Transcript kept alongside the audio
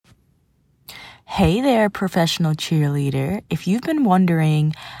Hey there, professional cheerleader. If you've been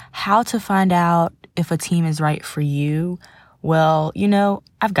wondering how to find out if a team is right for you, well,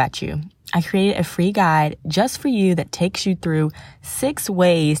 I've got you. I created a free guide just for you that takes you through 6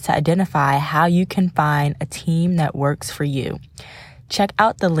 ways to identify how you can find a team that works for you. Check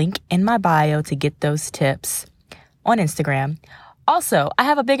out the link in my bio to get those tips on Instagram. Also, I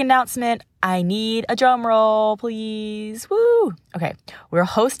have a big announcement. I need a drum roll, please. Woo! Okay, we're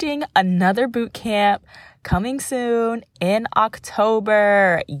hosting another boot camp coming soon in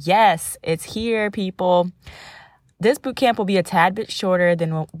October. Yes, it's here, people. This boot camp will be a tad bit shorter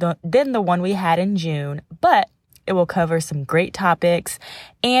than the one we had in June, but it will cover some great topics,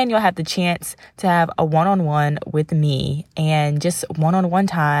 and you'll have the chance to have a one-on-one with me and just one-on-one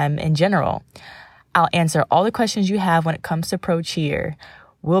time in general. I'll answer all the questions you have when it comes to Pro Cheer.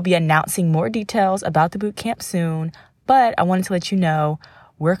 We'll be announcing more details about the boot camp soon, but I wanted to let you know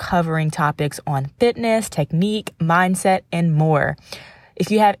we're covering topics on fitness, technique, mindset, and more.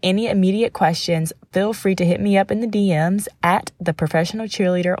 If you have any immediate questions, feel free to hit me up in the DMs at The Professional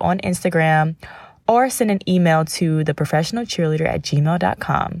Cheerleader on Instagram or send an email to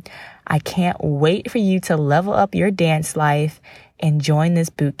theprofessionalcheerleader@gmail.com. I can't wait for you to level up your dance life and join this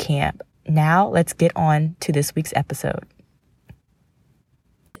boot camp. Now, let's get on to this week's episode.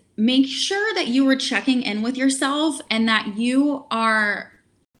 Make sure that you are checking in with yourself and that you are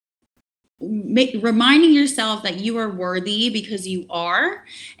reminding yourself that you are worthy because you are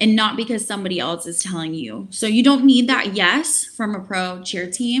and not because somebody else is telling you. So you don't need that yes from a pro cheer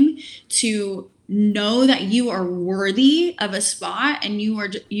team to know that you are worthy of a spot, and you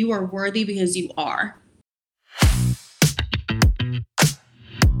are worthy because you are.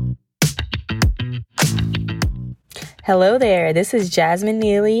 Hello there, this is Jasmine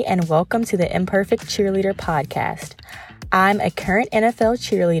Neely, and welcome to the Imperfect Cheerleader podcast. I'm a current NFL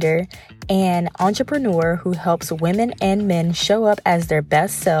cheerleader and entrepreneur who helps women and men show up as their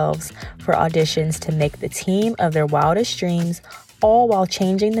best selves for auditions to make the team of their wildest dreams, all while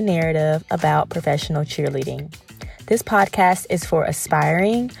changing the narrative about professional cheerleading. This podcast is for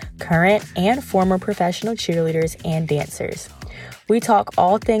aspiring, current, and former professional cheerleaders and dancers. We talk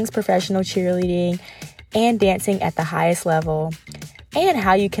all things professional cheerleading and dancing at the highest level, and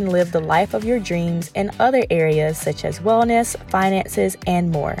how you can live the life of your dreams in other areas such as wellness, finances,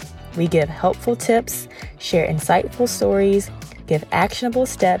 and more. We give helpful tips, share insightful stories, give actionable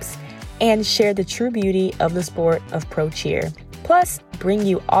steps, and share the true beauty of the sport of pro cheer. Plus, bring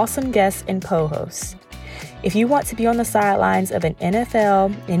you awesome guests and co-hosts. If you want to be on the sidelines of an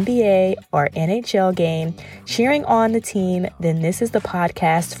NFL, NBA, or NHL game cheering on the team, then this is the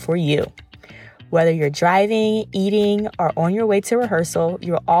podcast for you. Whether you're driving, eating, or on your way to rehearsal,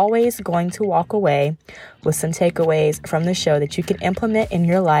 you're always going to walk away with some takeaways from the show that you can implement in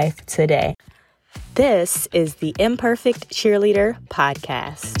your life today. This is the Imperfect Cheerleader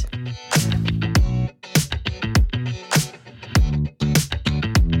podcast.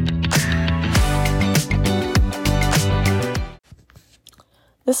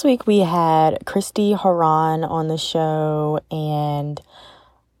 This week we had Christie Horan on the show, and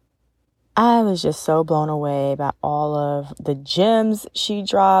I was just so blown away about all of the gems she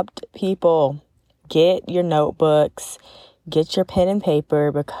dropped. People, get your notebooks, get your pen and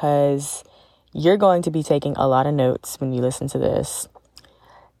paper, because you're going to be taking a lot of notes when you listen to this.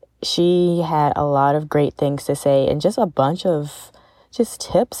 She had a lot of great things to say and just a bunch of just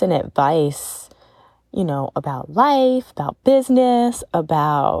tips and advice, about life, about business,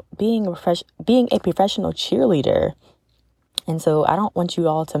 about being a professional cheerleader. And so I don't want you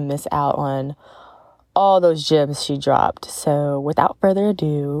all to miss out on all those gems she dropped. So without further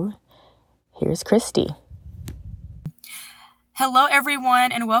ado, here's Christie. Hello,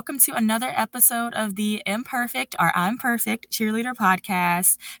 everyone, and welcome to another episode of the Imperfect, or I'm Perfect Cheerleader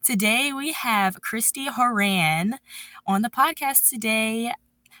podcast. Today we have Christie Horan on the podcast today.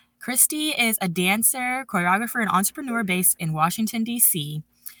 Christie is a dancer, choreographer, and entrepreneur based in Washington, D.C.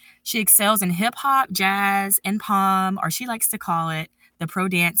 She excels in hip-hop, jazz, and pom, or she likes to call it the pro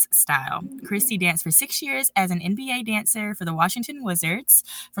dance style. Christie danced for 6 years as an NBA dancer for the Washington Wizards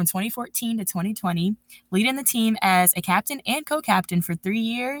from 2014 to 2020, leading the team as a captain and co-captain for 3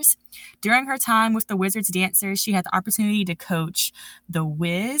 years. During her time with the Wizards dancers, she had the opportunity to coach the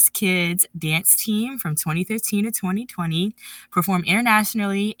Wiz Kids dance team from 2015 to 2020, perform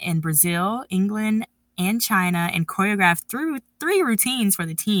internationally in Brazil, England, and China, and choreographed through 3 routines for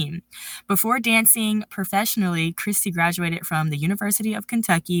the team. Before dancing professionally, Christie graduated from the University of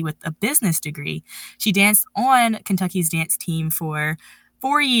Kentucky with a business degree. She danced on Kentucky's dance team for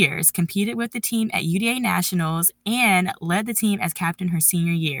 4 years, competed with the team at UDA Nationals, and led the team as captain her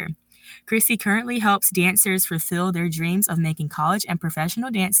senior year. Christie currently helps dancers fulfill their dreams of making college and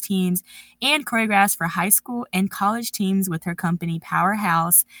professional dance teams and choreographs for high school and college teams with her company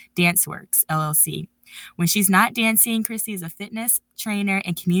Powerhouse Danceworks, LLC. When she's not dancing, Christie is a fitness trainer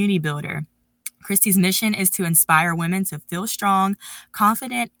and community builder. Christie's mission is to inspire women to feel strong,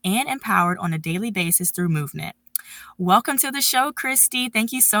 confident, and empowered on a daily basis through movement. Welcome to the show, Christie.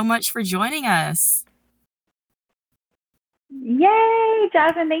 Thank you so much for joining us. Yay,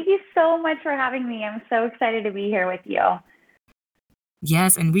 Jasmine. Thank you so much for having me. I'm so excited to be here with you.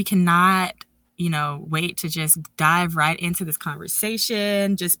 Yes, and we cannot, wait to just dive right into this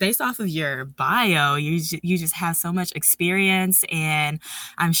conversation. Just based off of your bio, you just have so much experience, and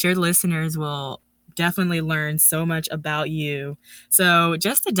I'm sure the listeners will definitely learn so much about you. So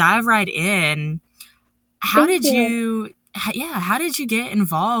just to dive right in, how did you get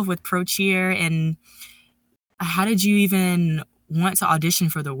involved with Pro Cheer, and how did you even want to audition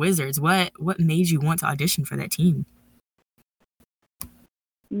for the Wizards? What made you want to audition for that team?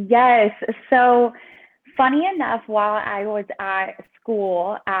 Yes. So funny enough, while I was at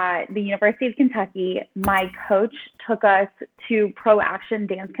school at the University of Kentucky, my coach took us to Pro Action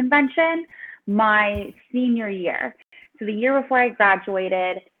Dance Convention my senior year. So the year before I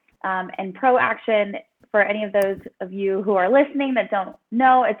graduated, and Pro Action, for any of those of you who are listening that don't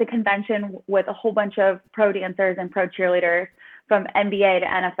know, it's a convention with a whole bunch of pro dancers and pro cheerleaders from NBA to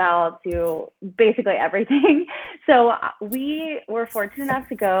NFL to basically everything. So we were fortunate enough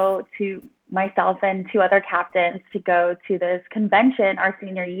to go to, myself and two other captains, to go to this convention our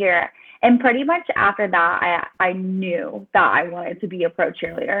senior year. And pretty much after that, I knew that I wanted to be a pro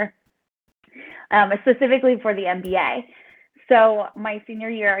cheerleader, specifically for the NBA. So my senior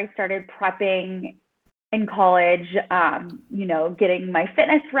year, I started prepping in college, getting my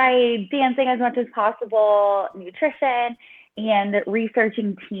fitness right, dancing as much as possible, nutrition, and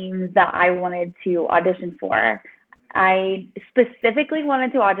researching teams that I wanted to audition for. I specifically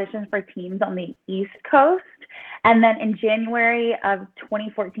wanted to audition for teams on the East Coast. And then in January of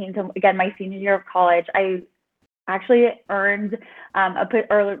 2014, so again, my senior year of college, I actually earned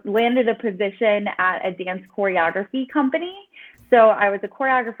landed a position at a dance choreography company. So I was a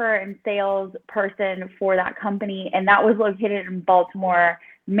choreographer and sales person for that company, and that was located in Baltimore,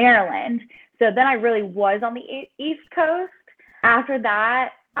 Maryland. So then I really was on the East Coast. After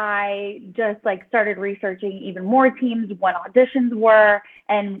that, I just started researching even more teams, when auditions were,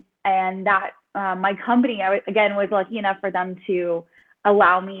 and that my company, I was lucky enough for them to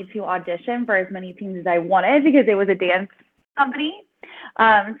allow me to audition for as many teams as I wanted, because it was a dance company.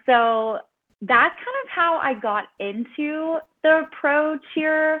 So that's kind of how I got into the pro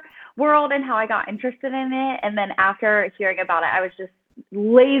cheer world and how I got interested in it. And then after hearing about it, I was just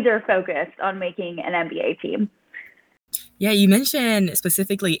laser focused on making an NBA team. Yeah, you mentioned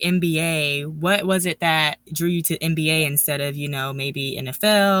specifically NBA. What was it that drew you to NBA instead of, maybe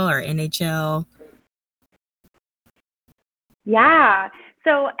NFL or NHL? Yeah.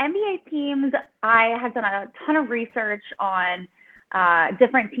 So NBA teams, I have done a ton of research on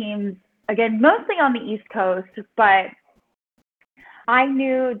different teams, again, mostly on the East Coast, but I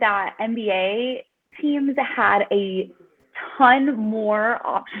knew that NBA teams had a ton more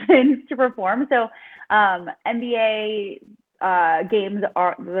options to perform. So NBA games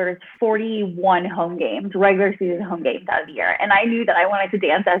there's 41 home games, regular season home games out of the year. And I knew that I wanted to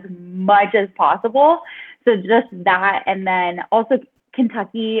dance as much as possible. So just that. And then also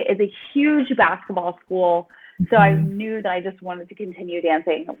Kentucky is a huge basketball school. So I knew that I just wanted to continue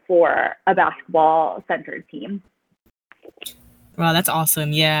dancing for a basketball-centered team. Wow, that's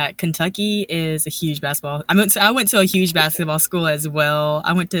awesome. Yeah, Kentucky is a huge basketball. I went to a huge basketball school as well.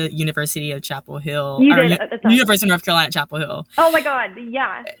 I went to University of Chapel Hill. University of North Carolina, Chapel Hill. Oh my God,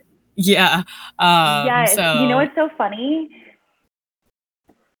 yeah. Yeah. Yes. So, you know what's so funny?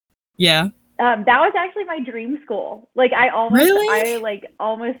 Yeah. That was actually my dream school. I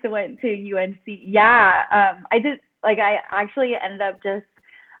almost went to UNC. Yeah. I did. I actually ended up just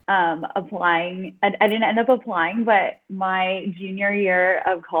applying. I didn't end up applying, but my junior year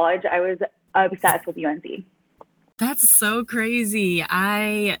of college, I was obsessed with UNC. That's so crazy.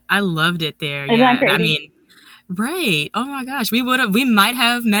 I loved it there. Isn't that crazy? I mean, right. Oh my gosh. We might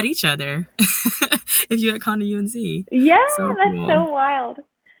have met each other if you had gone to UNC. Yeah, so that's cool. So wild.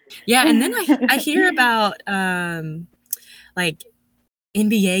 Yeah, and then I hear about NBA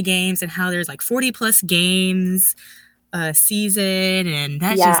games and how there's 40 plus games a season, and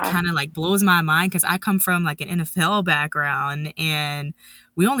that just kind of blows my mind, because I come from an NFL background, and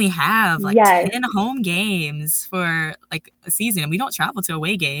we only have like Yes. 10 home games for like a season. And we don't travel to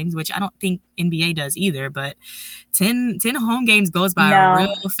away games, which I don't think NBA does either, but 10 home games goes by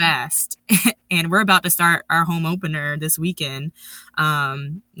real No. fast. And we're about to start our home opener this weekend.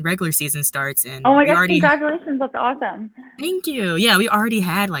 Regular season starts, and Oh my we gosh, already, congratulations. That's awesome. thank you. Yeah, we already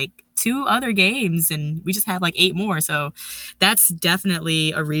had like 2 other games, and we just have like 8 more. So that's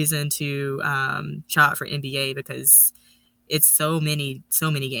definitely a reason to try out for NBA, because it's so many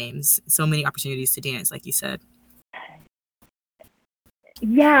games, so many opportunities to dance, like you said.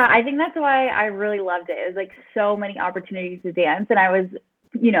 Yeah, I think that's why I really loved it. It was like so many opportunities to dance. And I was,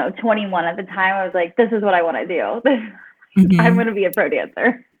 21 at the time. I was like, this is what I want to do. I'm going to be a pro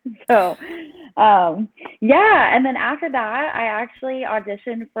dancer. So, yeah. And then after that, I actually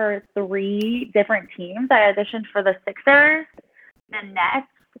auditioned for 3 different teams. I auditioned for the Sixers, the Nets,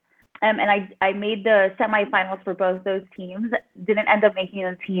 and I made the semifinals for both those teams. Didn't end up making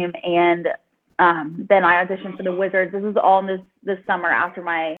the team, and then I auditioned for the Wizards. This was all in this summer after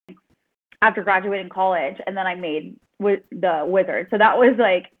graduating college, and then I made the Wizards. So that was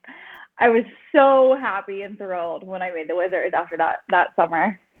like, I was so happy and thrilled when I made the Wizards after that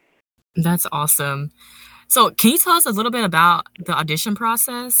summer. That's awesome. So can you tell us a little bit about the audition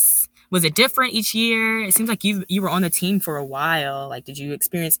process? Was it different each year? It seems like you were on the team for a while. Like, did you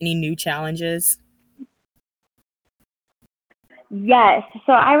experience any new challenges? Yes.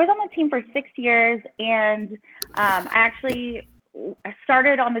 So I was on the team for 6 years, and I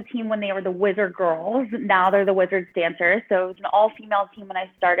started on the team when they were the Wizard Girls. Now they're the Wizards Dancers. So it was an all-female team when I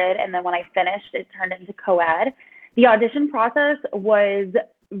started, and then when I finished, it turned into co-ed. The audition process was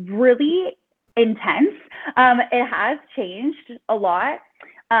really intense. It has changed a lot.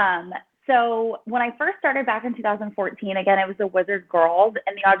 So when I first started back in 2014, again, it was the Wizard Girls,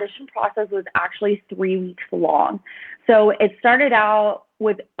 and the audition process was actually 3 weeks long. So it started out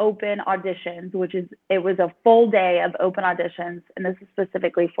with open auditions, it was a full day of open auditions, and this is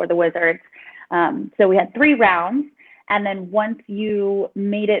specifically for the Wizards. So we had 3 rounds, and then once you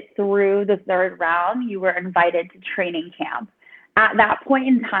made it through the 3rd round, you were invited to training camp. At that point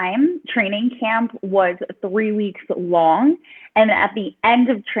in time, training camp was 3 weeks long. And at the end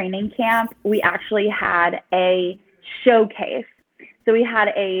of training camp, we actually had a showcase. So we had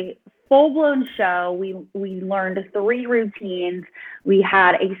a full-blown show. We learned 3 routines. We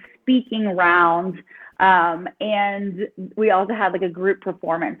had a speaking round. And we also had like a group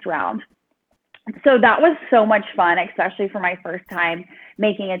performance round. So that was so much fun, especially for my first time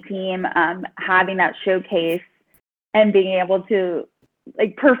making a team, having that showcase, and being able to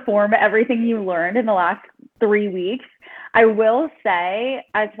like perform everything you learned in the last 3 weeks. I will say,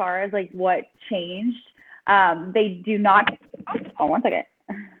 as far as like what changed, they do not, one second.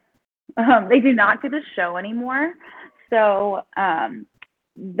 They do not do the show anymore. So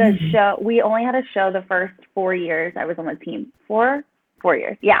the show, we only had a show the first 4 years I was on the team. 4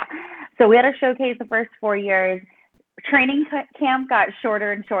 years, yeah. So we had a showcase the first 4 years. Training camp got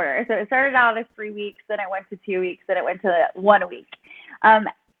shorter and shorter. So it started out as 3 weeks, then it went to 2 weeks, then it went to 1 week.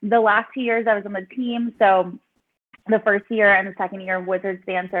 The last 2 years I was on the team, so the first year and the second year of Wizards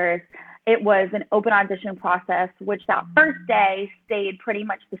Dancers, it was an open audition process, which that first day stayed pretty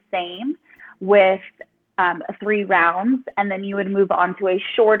much the same with 3 rounds, and then you would move on to a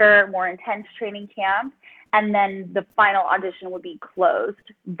shorter, more intense training camp, and then the final audition would be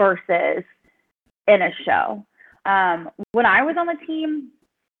closed versus in a show. When I was on the team,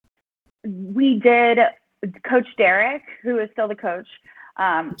 we did, Coach Derek, who is still the coach,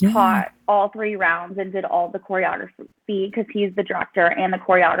 taught all 3 rounds and did all the choreography because he's the director and the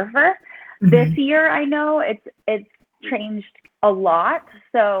choreographer. Mm-hmm. This year, I know it's changed a lot.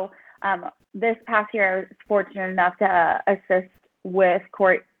 So this past year, I was fortunate enough to assist with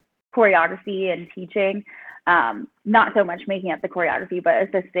choreography and teaching. Not so much making up the choreography, but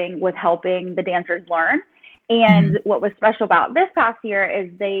assisting with helping the dancers learn. And what was special about this past year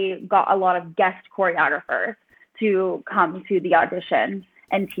is they got a lot of guest choreographers to come to the audition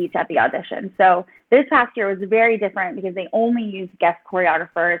and teach at the audition. So this past year was very different because they only used guest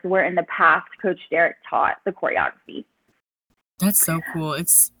choreographers, where in the past, Coach Derek taught the choreography. That's so cool.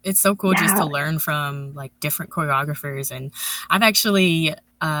 It's so cool just to learn from like different choreographers. And I've actually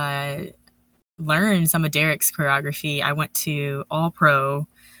learned some of Derek's choreography. I went to All Pro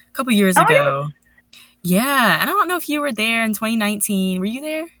a couple years ago. Yeah, and I don't know if you were there in 2019. Were you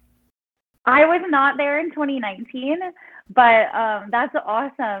there? I was not there in 2019, but that's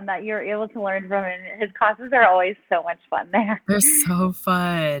awesome that you're able to learn from him. His classes are always so much fun there. They're so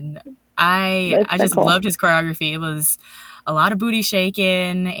fun. I just loved his choreography. It was a lot of booty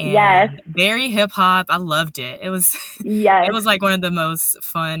shaking Yes. and very hip hop. I loved it. It was Yes. it was like one of the most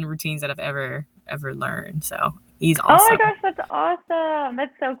fun routines that I've ever learned. So he's Oh my awesome. gosh, that's awesome.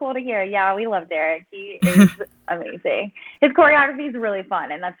 That's so cool to hear. Yeah, we love Derek. He is amazing. His choreography is really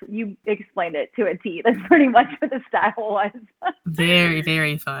fun, and you explained it to a T. That's pretty much what the style was. Very,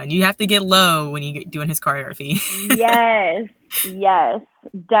 very fun. You have to get low when you're doing his choreography. Yes,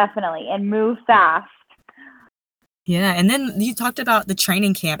 definitely. And move fast. Yeah, and then you talked about the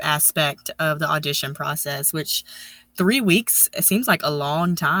training camp aspect of the audition process, which 3 weeks, it seems like a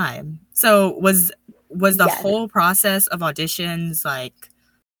long time. So was the whole process of auditions like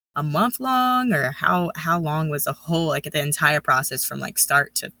a month long, or how long was the whole, like the entire process from like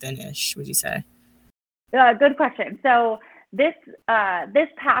start to finish, would you say? Good question. So this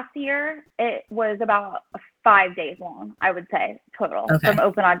past year, it was about 5 days long, I would say, total, from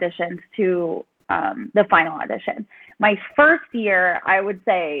open auditions to the final audition. My first year, I would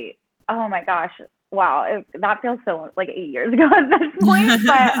say, oh my gosh, wow, that feels so like 8 years ago at this point.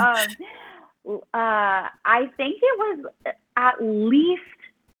 But I think it was at least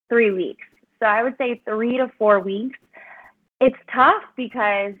 3 weeks. So I would say 3 to 4 weeks. It's tough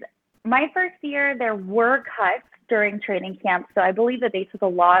because my first year, there were cuts during training camp. So I believe that they took a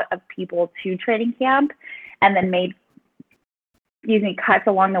lot of people to training camp and then made, cuts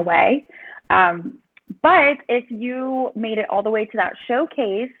along the way. But if you made it all the way to that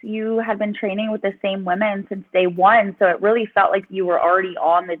showcase, you had been training with the same women since day one. So it really felt like you were already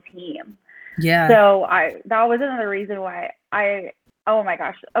on the team. Yeah. So that was another reason why oh my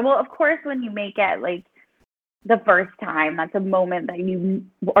gosh. Well, of course, when you make it like the first time, that's a moment that you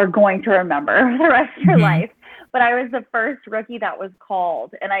are going to remember the rest of your life. But I was the first rookie that was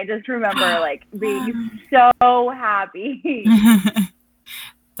called. And I just remember like being so happy.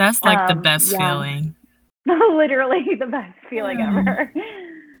 That's like the best feeling. Literally the best feeling ever.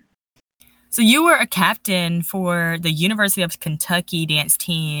 So you were a captain for the University of Kentucky dance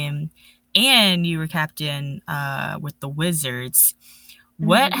team, and you were captain with the Wizards.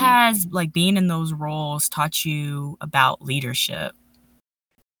 What has like being in those roles taught you about leadership?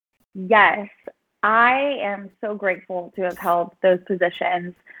 Yes, I am so grateful to have held those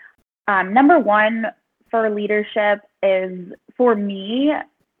positions. Number one for leadership is, for me,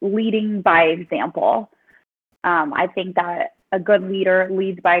 leading by example. I think that a good leader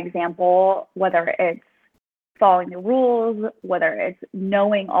leads by example, whether it's following the rules, whether it's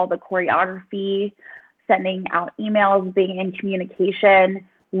knowing all the choreography, sending out emails, being in communication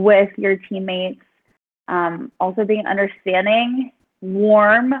with your teammates, also being understanding,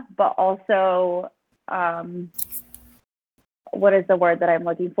 warm, but also, what is the word that I'm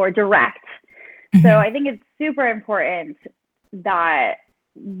looking for? Direct. So I think it's super important that,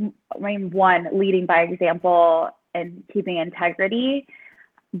 one, leading by example and keeping integrity.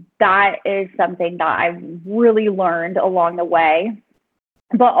 That is something that I've really learned along the way.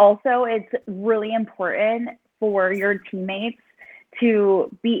 But also, it's really important for your teammates to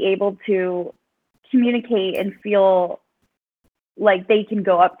be able to communicate and feel like they can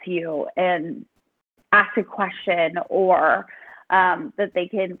go up to you and ask a question, or that they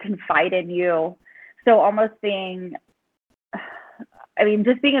can confide in you. So almost being,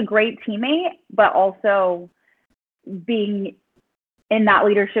 just being a great teammate, but also being in that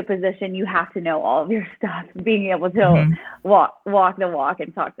leadership position, you have to know all of your stuff, being able to walk the walk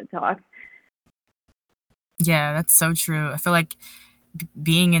and talk the talk. Yeah, that's so true. I feel like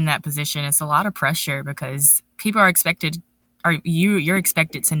being in that position, it's a lot of pressure because people are expected, or you're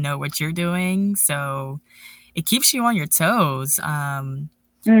expected to know what you're doing. So it keeps you on your toes.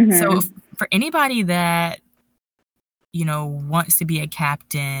 So for anybody that, wants to be a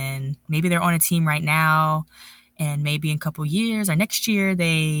captain, maybe they're on a team right now, and maybe in a couple years or next year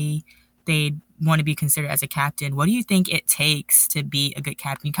they want to be considered as a captain. What do you think it takes to be a good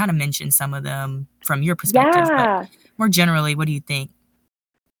captain? You kind of mentioned some of them from your perspective, but more generally, what do you think?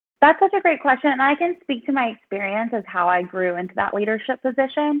 That's such a great question. And I can speak to my experience as how I grew into that leadership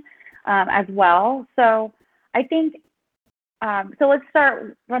position as well. So I think, so let's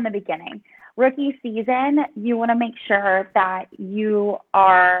start from the beginning. Rookie season, you want to make sure that you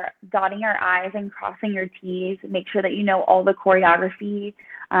are dotting your I's and crossing your T's. Make sure that you know all the choreography.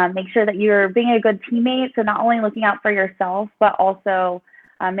 Make sure that you're being a good teammate. So not only looking out for yourself, but also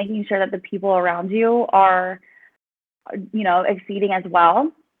making sure that the people around you are, exceeding as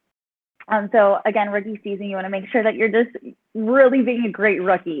well. So again, rookie season, you want to make sure that you're just really being a great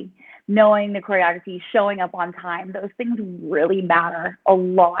rookie, knowing the choreography, showing up on time. Those things really matter a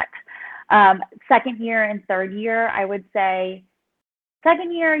lot. Second year and third year, I would say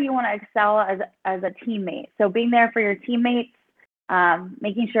Second year, you want to excel as a teammate. So being there for your teammates,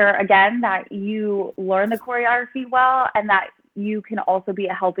 making sure, again, that you learn the choreography well and that you can also be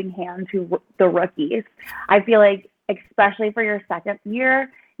a helping hand to the rookies. I feel like, especially for your second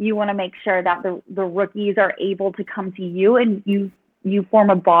year, you want to make sure that the rookies are able to come to you and you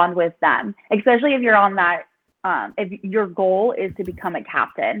form a bond with them, especially if you're on that, if your goal is to become a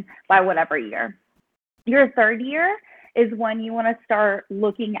captain by whatever year. Your third year is when you want to start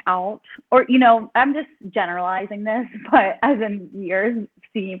looking out, or, I'm just generalizing this, but as in years,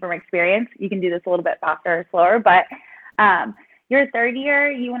 speaking from experience, you can do this a little bit faster or slower, but your third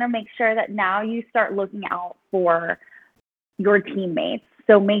year, you want to make sure that now you start looking out for your teammates.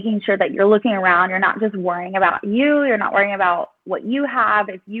 So making sure that you're looking around, you're not just worrying about you, you're not worrying about what you have,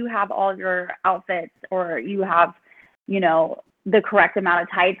 if you have all your outfits or you have, the correct amount of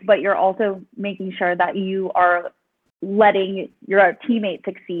tights, but you're also making sure that you are letting your teammates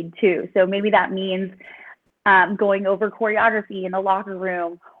succeed too. So maybe that means going over choreography in the locker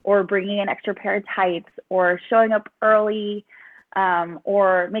room, or bringing an extra pair of tights, or showing up early,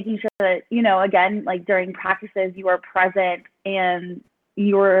 or making sure that, again, like during practices, you are present and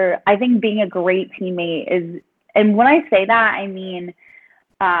I think being a great teammate is, and when I say that, I mean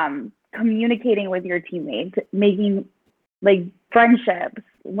communicating with your teammates, making like friendships,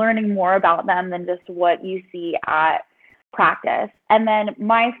 learning more about them than just what you see at practice. And then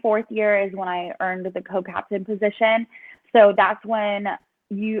my fourth year is when I earned the co-captain position. So that's when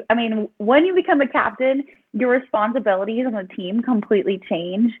when you become a captain, your responsibilities on the team completely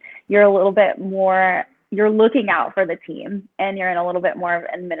change. You're a little bit more, you're looking out for the team, and you're in a little bit more of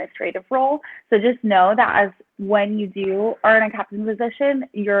an administrative role. So just know that as when you do earn a captain position,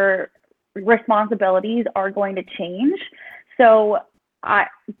 your responsibilities are going to change. So I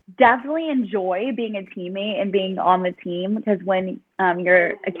definitely enjoy being a teammate and being on the team, because when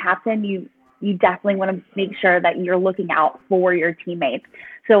you're a captain, you definitely want to make sure that you're looking out for your teammates.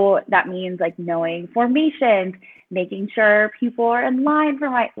 So that means like knowing formations, making sure people are in line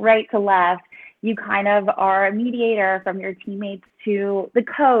from right to left. You kind of are a mediator from your teammates to the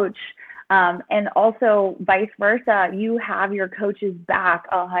coach. And also vice versa, you have your coach's back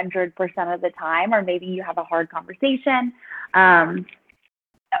 100% of the time, or maybe you have a hard conversation.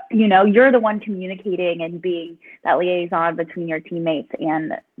 You're the one communicating and being that liaison between your teammates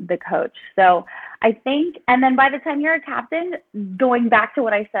and the coach. So I think, and then by the time you're a captain, going back to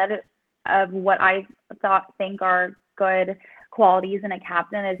what I said of what I think are good qualities in a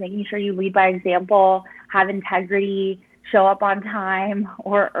captain, is making sure you lead by example, have integrity, show up on time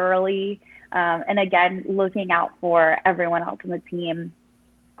or early, and again, looking out for everyone else on the team,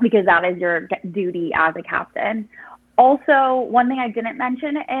 because that is your duty as a captain. Also, one thing I didn't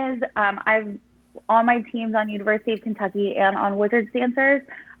mention is I've on my teams on University of Kentucky and on Wizards Dancers,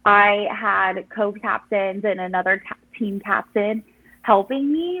 I had co-captains and another team captain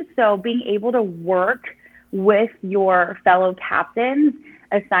helping me. So being able to work with your fellow captains,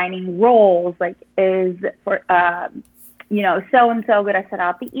 assigning roles, like is for so-and-so going to send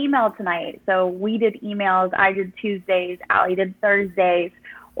out the email tonight. So we did emails. I did Tuesdays. Allie did Thursdays.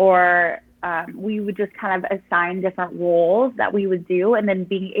 Or we would just kind of assign different roles that we would do, and then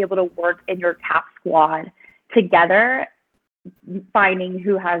being able to work in your cap squad together, finding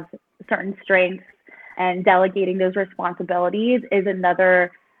who has certain strengths and delegating those responsibilities is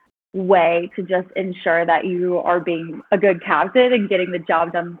another way to just ensure that you are being a good captain and getting the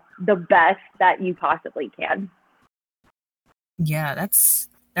job done the best that you possibly can. Yeah, that's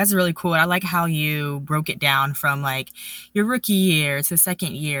really cool. I like how you broke it down from like your rookie year to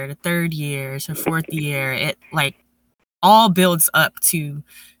second year to third year to fourth year. It like all builds up to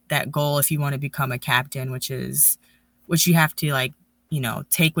that goal if you want to become a captain, which you have to like,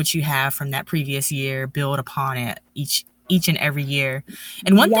 take what you have from that previous year, build upon it each and every year.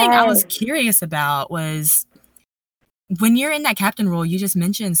 And one thing I was curious about was when you're in that captain role, you just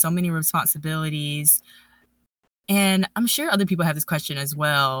mentioned so many responsibilities. And I'm sure other people have this question as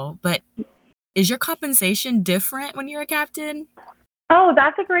well, but is your compensation different when you're a captain? Oh,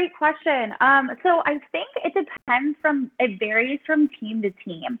 that's a great question. So I think it varies from team to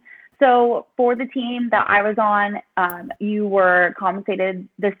team. So for the team that I was on, you were compensated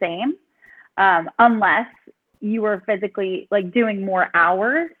the same, unless you were physically like doing more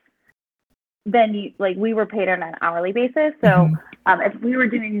hours than we were paid on an hourly basis. So if we were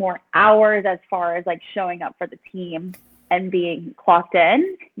doing more hours as far as like showing up for the team and being clocked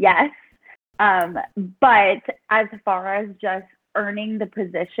in, yes. But as far as just earning the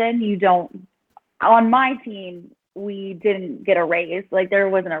position, on my team, we didn't get a raise. Like there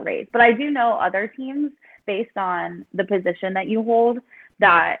wasn't a raise, but I do know other teams based on the position that you hold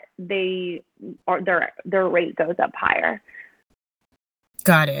that their rate goes up higher.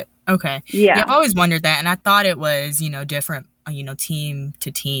 Got it. Okay. Yeah. I've always wondered that, and I thought it was, different, team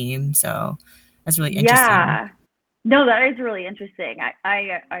to team. So that's really interesting. Yeah. No, that is really interesting.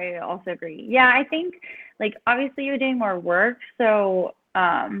 I also agree. Yeah, I think like obviously you're doing more work, so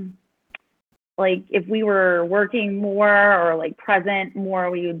like if we were working more or like present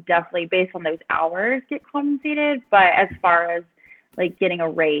more, we would definitely, based on those hours, get compensated. But as far as like getting a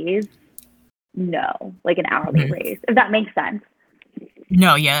raise, no, like an hourly raise, if that makes sense.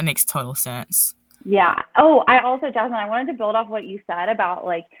 No, yeah, that makes total sense. Yeah. Oh, I also, Jasmine, I wanted to build off what you said about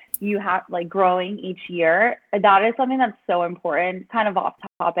like you have like growing each year. That is something that's so important, kind of off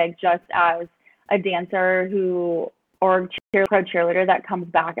topic, just as a dancer or pro cheerleader that comes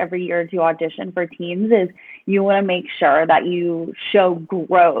back every year to audition for teams, is you want to make sure that you show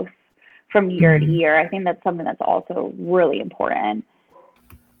growth from year to year. I think that's something that's also really important.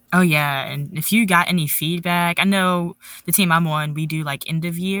 Oh, yeah. And if you got any feedback, I know the team I'm on, we do like end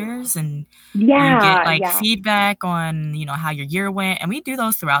of years, and you get like feedback on, how your year went. And we do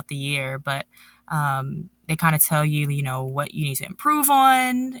those throughout the year, but they kind of tell you, what you need to improve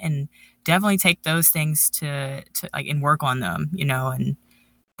on, and definitely take those things to like and work on them, and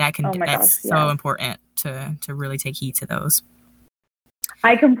that's so important to really take heed to those.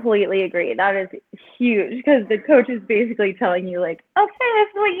 I completely agree. That is huge, because the coach is basically telling you like, okay, this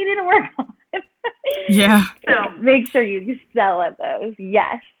is what you need to work on. Yeah. So make sure you excel at those.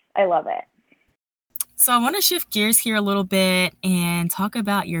 Yes, I love it. So I want to shift gears here a little bit and talk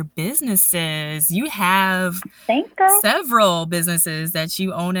about your businesses. You have several businesses that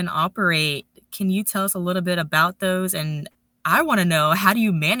you own and operate. Can you tell us a little bit about those? And I want to know, how do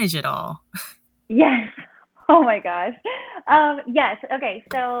you manage it all? Yes. Oh my gosh. Yes. Okay.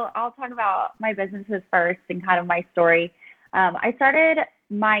 So I'll talk about my businesses first and kind of my story. I started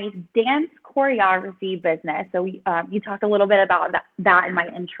my dance choreography business. So you talked a little bit about that in my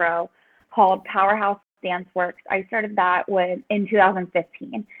intro, called Powerhouse Dance Works. I started that in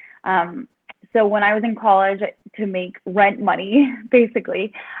 2015. So when I was in college, to make rent money,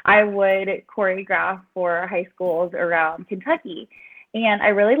 basically, I would choreograph for high schools around Kentucky. And I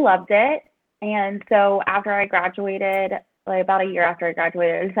really loved it. And so after I graduated, like about a year after I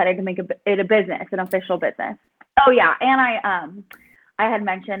graduated, I decided to make it a business, an official business. Oh yeah, and I had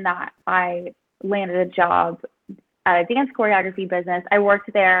mentioned that I landed a job at a dance choreography business. I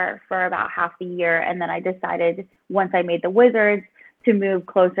worked there for about half the year, and then I decided, once I made the Wizards, to move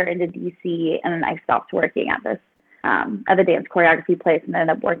closer into DC, and then I stopped working at this at the dance choreography place, and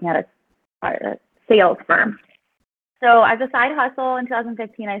ended up working at a sales firm. So as a side hustle in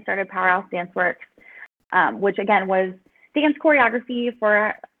 2015, I started Powerhouse Dance Works, which again was dance choreography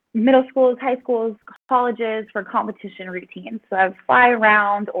for middle schools, high schools, colleges, for competition routines. So I would fly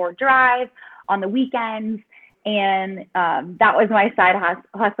around or drive on the weekends, and that was my side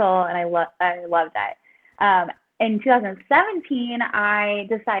hustle, and I loved that. In 2017, I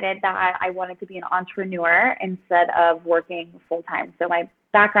decided that I wanted to be an entrepreneur instead of working full-time. So my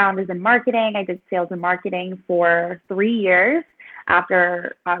background is in marketing. I did sales and marketing for 3 years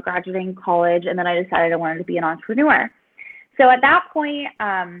after graduating college, and then I decided I wanted to be an entrepreneur. So at that point,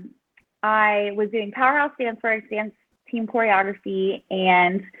 I was doing Powerhouse Dance Works, dance team choreography,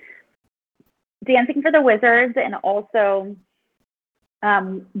 and dancing for the Wizards, and also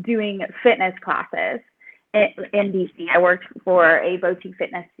doing fitness classes in DC. I worked for a boutique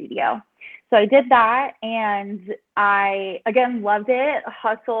fitness studio. So I did that, and I, again, loved it,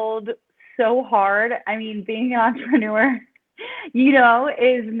 hustled so hard. I mean, being an entrepreneur,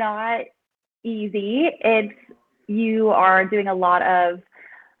 is not easy. You are doing a lot of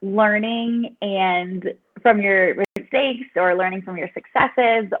learning and from your mistakes, or learning from your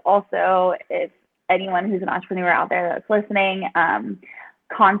successes. Also, if anyone who's an entrepreneur out there that's listening,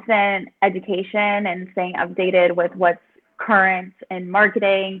 constant education and staying updated with what's current in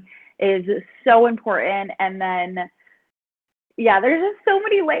marketing is so important. And then, yeah, there's just so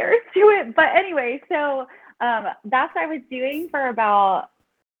many layers to it. But anyway, so that's what I was doing for about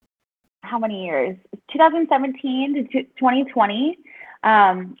how many years? 2017 to 2020.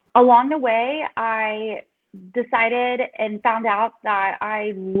 Along the way, I decided and found out that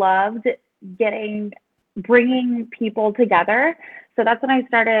I loved bringing people together. So that's when I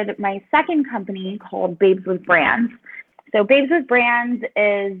started my second company called Babes with Brands. So Babes with Brands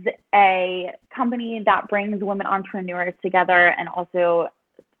is a company that brings women entrepreneurs together and also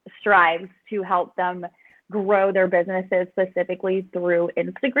strives to help them grow their businesses, specifically through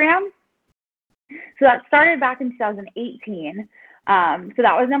Instagram. So that started back in 2018. So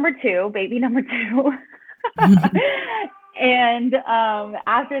that was baby number two. And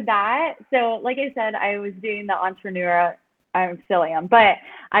after that, so like I said, I was doing the entrepreneur. I still am, but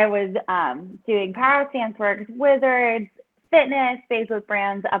I was doing Power Stance Works, Wizards, fitness, Phase with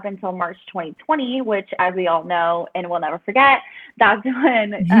Brands up until March 2020, which, as we all know and we'll never forget, that's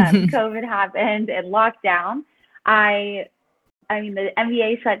when COVID happened and lockdown. I mean, the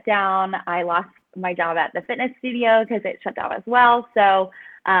MBA shut down. I lost my job at the fitness studio because it shut down as well. So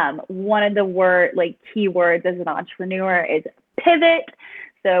one of the keywords as an entrepreneur is pivot.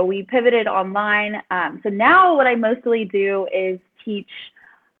 So we pivoted online. So now what I mostly do is teach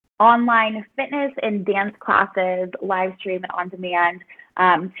online fitness and dance classes, live stream and on demand,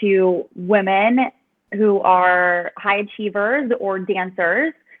 to women who are high achievers or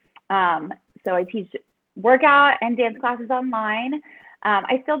dancers. So I teach workout and dance classes online.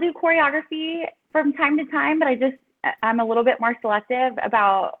 I still do choreography from time to time, but I'm a little bit more selective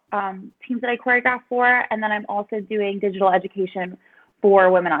about teams that I choreograph for. And then I'm also doing digital education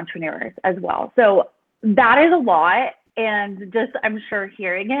for women entrepreneurs as well. So that is a lot. And just, I'm sure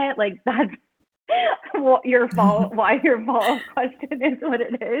hearing it, like that's why your follow-up question is what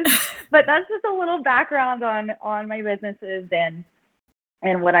it is. But that's just a little background on my businesses and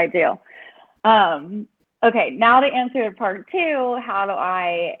what I do. Okay, now to answer part two, how do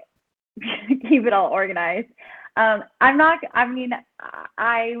I keep it all organized? I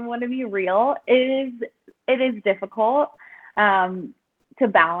want to be real. It is difficult to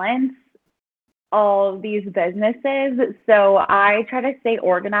balance all of these businesses. So I try to stay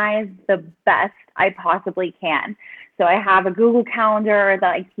organized the best I possibly can. So I have a Google Calendar that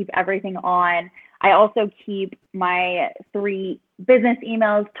I keep everything on. I also keep my 3 business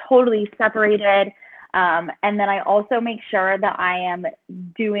emails totally separated. And then I also make sure that I am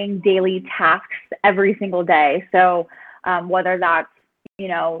doing daily tasks every single day. So whether that's,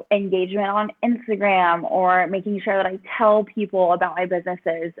 engagement on Instagram or making sure that I tell people about my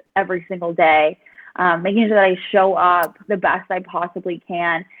businesses every single day, making sure that I show up the best I possibly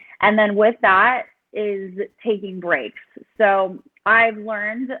can. And then with that is taking breaks. So I've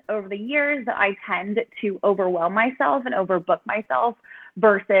learned over the years that I tend to overwhelm myself and overbook myself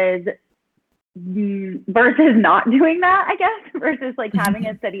versus not doing that, I guess, versus like having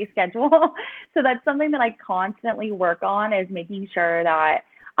a steady schedule. So that's something that I constantly work on, is making sure that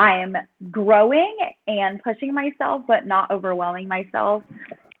I am growing and pushing myself, but not overwhelming myself,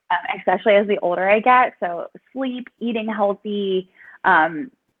 especially as the older I get. So sleep, eating healthy,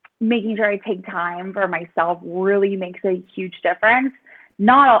 making sure I take time for myself really makes a huge difference.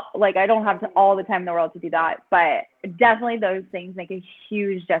 Not like I don't have all the time in the world to do that, but definitely those things make a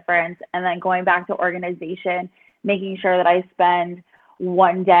huge difference. And then going back to organization, making sure that I spend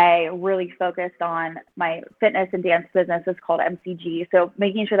one day really focused on my fitness and dance business is called MCG. So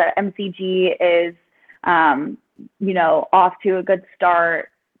making sure that MCG is, off to a good start,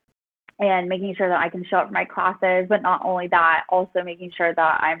 and making sure that I can show up for my classes. But not only that, also making sure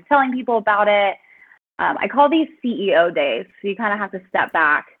that I'm telling people about it. I call these CEO days. So you kind of have to step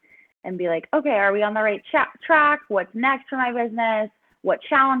back and be like, okay, are we on the right track? What's next for my business? What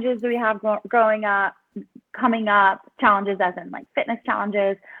challenges do we have coming up? Challenges as in like fitness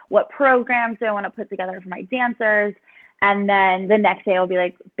challenges. What programs do I want to put together for my dancers? And then the next day will be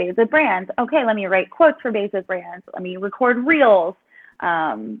like Bays with Brands. Okay, let me write quotes for Bays with Brands. Let me record reels.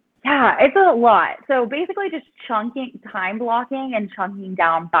 Yeah, it's a lot. So basically just time blocking and chunking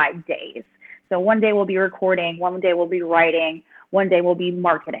down by days. So one day we'll be recording, one day we'll be writing, one day we'll be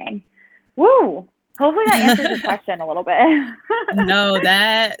marketing. Woo! Hopefully that answers your question a little bit. No,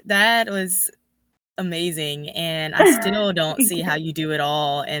 that was amazing. And I still don't see how you do it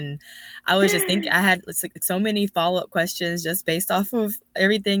all. And I was just thinking, I had so many follow-up questions just based off of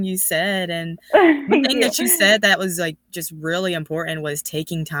everything you said. And one thing that you said that was like just really important was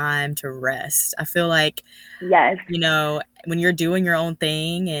taking time to rest. I feel like, yes, when you're doing your own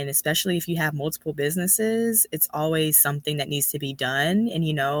thing, and especially if you have multiple businesses, it's always something that needs to be done. And,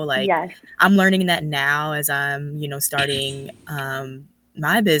 yes. I'm learning that now as I'm, starting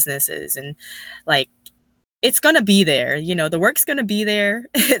my businesses, and like, it's going to be there, the work's going to be there.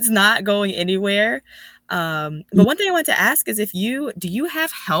 It's not going anywhere. But one thing I want to ask is do you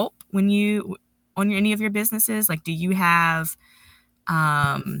have help when you, on any of your businesses? Like, do you have,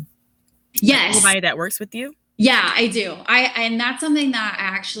 yes, anybody that works with you? Yeah, I do. And that's something that I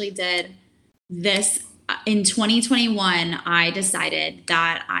actually did this in 2021. I decided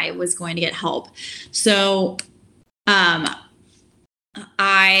that I was going to get help. So,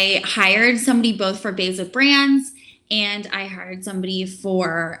 I hired somebody both for Bays with Brands, and I hired somebody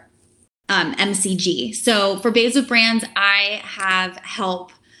for MCG. So for Bays with Brands, I have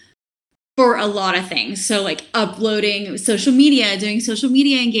help for a lot of things. So like uploading social media, doing social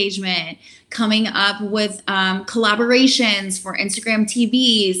media engagement, coming up with collaborations for Instagram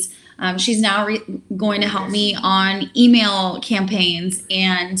TVs. She's now going to help me on email campaigns,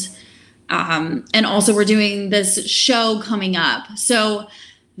 and also we're doing this show coming up. So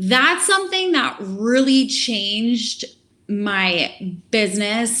that's something that really changed my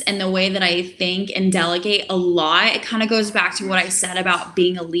business and the way that I think and delegate a lot. It kind of goes back to what I said about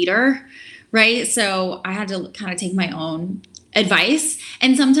being a leader, right? So I had to kind of take my own advice.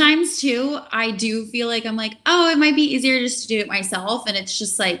 And sometimes too, I do feel like I'm like, oh, it might be easier just to do it myself. And it's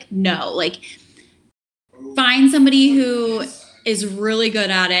just like, no, like find somebody who is really good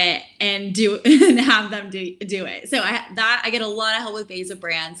at it and have them do it. So I get a lot of help with Basic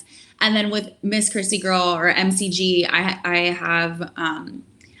Brands. And then with Miss Christie Girl or MCG, I have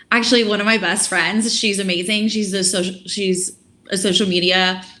actually one of my best friends. She's amazing. She's a social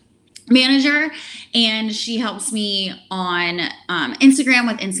media manager, and she helps me on Instagram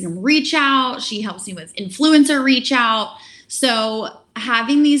with Instagram reach out. She helps me with influencer reach out. So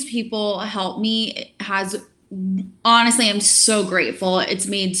having these people help me has, honestly, I'm so grateful. It's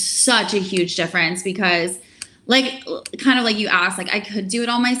made such a huge difference because like, kind of like you asked, like I could do it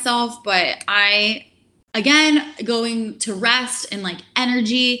all myself, but again, going to rest and like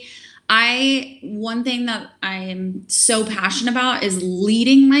energy, one thing that I am so passionate about is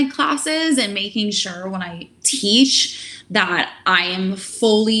leading my classes and making sure when I teach that I am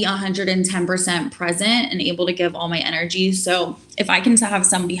fully 110% present and able to give all my energy. So if I can have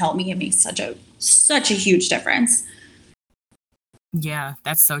somebody help me, it makes such a huge difference. Yeah,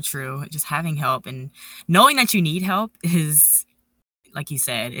 that's so true. Just having help and knowing that you need help is, like you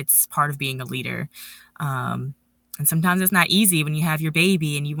said, it's part of being a leader. And sometimes it's not easy when you have your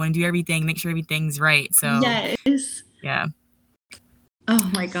baby and you want to do everything, make sure everything's right. So yes. Yeah.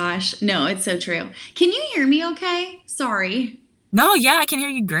 Oh my gosh. No, it's so true. Can you hear me okay? Sorry. No, yeah, I can hear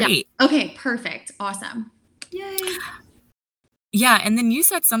you great. Yeah. Okay, perfect. Awesome. Yay. Yeah, and then you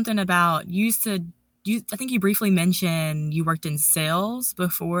said something about I think you briefly mentioned you worked in sales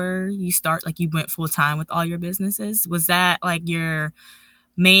before you went full time with all your businesses. Was that like your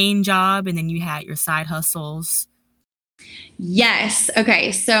main job and then you had your side hustles? Yes.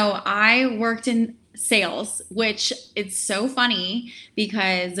 Okay. So I worked in sales, which it's so funny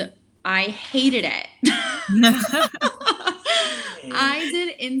because I hated it. I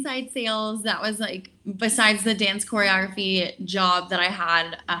did inside sales. That was like, besides the dance choreography job that I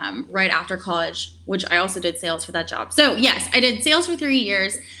had right after college, which I also did sales for that job. So yes, I did sales for 3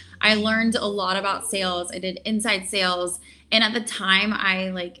 years. I learned a lot about sales. I did inside sales. And at the time I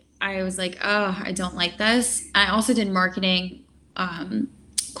was like, oh, I don't like this. I also did marketing. I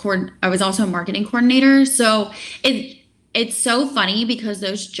was also a marketing coordinator. So it's so funny because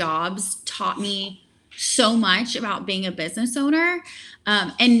those jobs taught me so much about being a business owner.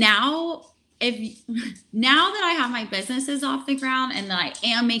 And now that I have my businesses off the ground and that I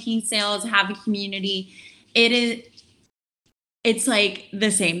am making sales, have a community, it's like the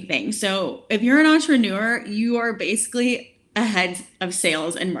same thing. So if you're an entrepreneur, you are basically ahead of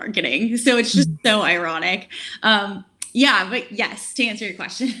sales and marketing. So it's just so ironic. Yeah, but yes, to answer your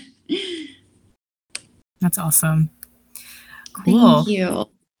question. That's awesome. Cool. Thank you.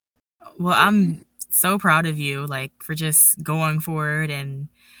 Well, I'm so proud of you, like, for just going forward and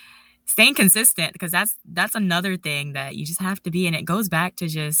staying consistent, because that's another thing that you just have to be. And it goes back to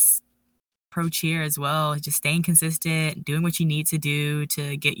just pro cheer as well, just staying consistent, doing what you need to do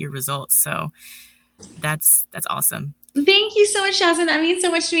to get your results. So that's awesome. Thank you so much, Jasmine. That means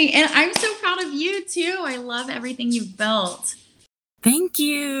so much to me. And I'm so proud of you too. I love everything you've built. Thank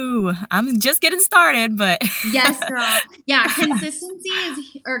you. I'm just getting started, but yes, girl. Yeah, consistency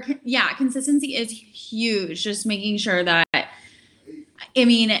is huge. Just making sure that, I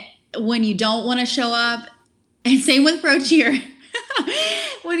mean, when you don't want to show up, and same with pro cheer,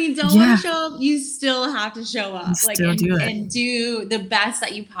 when you don't want to show up, you still have to show up, and do the best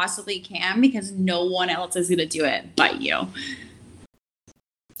that you possibly can, because no one else is going to do it but you.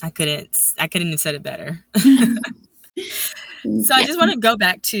 I couldn't have said it better. So I just want to go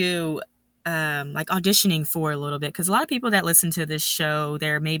back to like auditioning for a little bit, because a lot of people that listen to this show,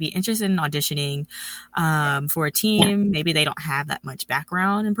 they're maybe interested in auditioning for a team. Maybe they don't have that much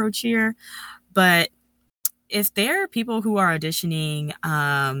background in pro cheer, but if there are people who are auditioning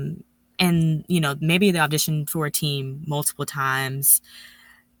and, you know, maybe they auditioned for a team multiple times,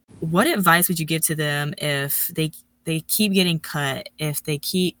 what advice would you give to them if they keep getting cut, if they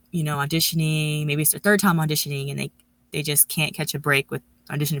keep, you know, auditioning, maybe it's their third time auditioning and they just can't catch a break with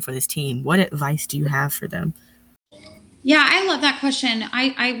auditioning for this team? What advice do you have for them? Yeah, I love that question.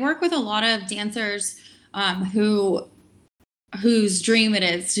 I work with a lot of dancers whose dream it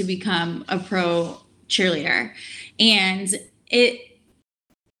is to become a pro cheerleader, and it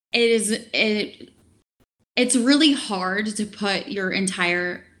it's really hard to put your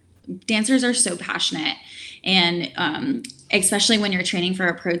entire dancers are so passionate, and especially when you're training for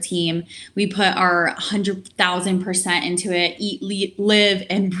a pro team, we put our 100,000% into it. Eat, live,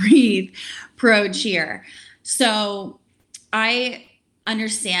 and breathe pro cheer. So I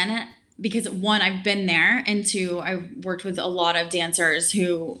understand it because one, I've been there, and two, I've worked with a lot of dancers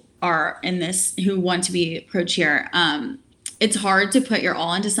who are in this, who want to be pro cheer. It's hard to put your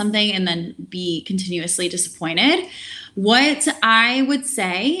all into something and then be continuously disappointed. What I would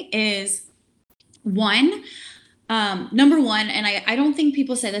say is number one, and I don't think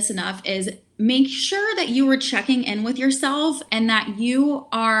people say this enough, is make sure that you are checking in with yourself and that you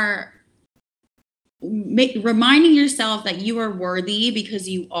are reminding yourself that you are worthy because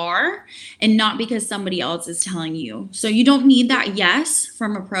you are, and not because somebody else is telling you. So you don't need that yes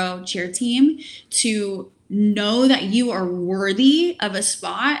from a pro cheer team to know that you are worthy of a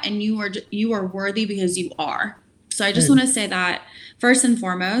spot, and you are worthy because you are. So I just want to say that first and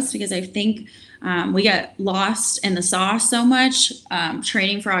foremost, because I think we get lost in the sauce so much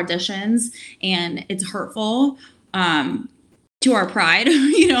training for auditions, and it's hurtful to our pride,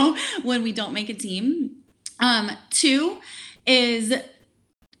 when we don't make a team. Two is,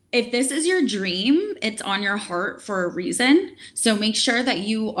 if this is your dream, it's on your heart for a reason. So make sure that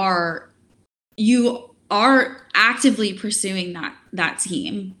you are actively pursuing that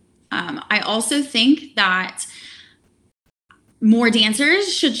team. I also think that more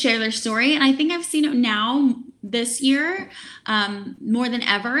dancers should share their story. And I think I've seen it now this year more than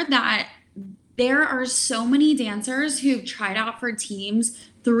ever, that there are so many dancers who've tried out for teams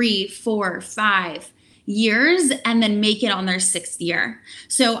 3, 4, 5 years and then make it on their 6th year.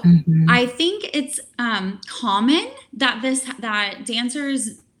 So I think it's common that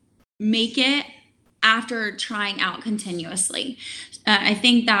dancers make it after trying out continuously. I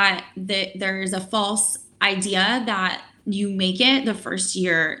think that there's a false idea that you make it the first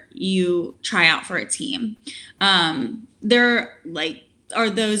year you try out for a team. There are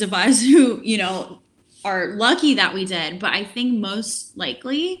those of us who, are lucky that we did, but I think most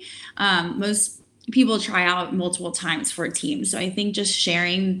likely, most people try out multiple times for a team. So I think just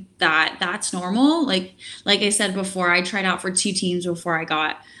sharing that's normal. Like I said before, I tried out for 2 teams before I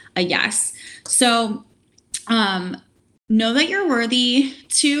got a yes. So, know that you're worthy.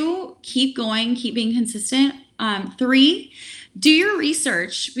 2, keep going, keep being consistent. 3, do your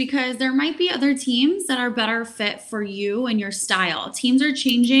research, because there might be other teams that are better fit for you and your style. Teams are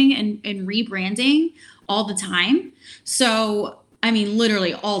changing and rebranding all the time. So, I mean,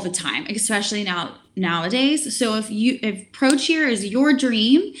 literally all the time, especially nowadays. So if pro cheer is your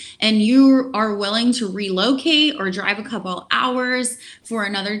dream and you are willing to relocate or drive a couple hours for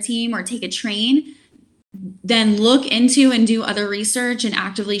another team or take a train, then look into and do other research and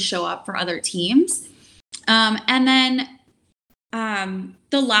actively show up for other teams. And then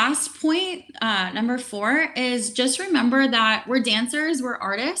the last point, number 4, is just remember that we're dancers, we're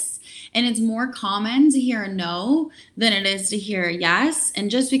artists, and it's more common to hear a no than it is to hear a yes. And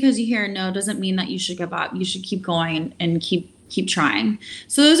just because you hear a no doesn't mean that you should give up. You should keep going and keep trying.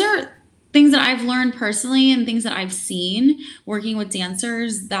 So those are things that I've learned personally and things that I've seen working with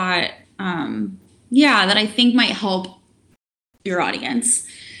dancers that, that I think might help your audience.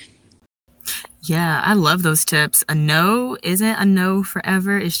 Yeah, I love those tips. A no isn't a no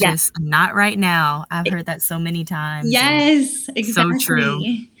forever. It's just not right now. I've heard that so many times. Yes, exactly. So true.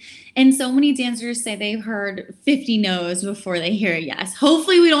 And so many dancers say they've heard 50 no's before they hear a yes.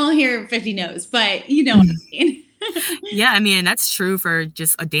 Hopefully we don't hear 50 no's, but you know what I mean. Yeah, I mean, that's true for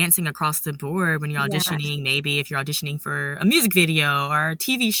just dancing across the board when you're auditioning. Maybe if you're auditioning for a music video or a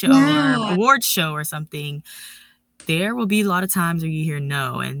TV show or awards show or something, there will be a lot of times where you hear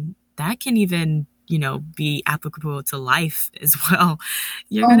no, and that can even, be applicable to life as well.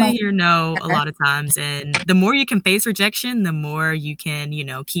 You're going to hear no a lot of times, and the more you can face rejection, the more you can,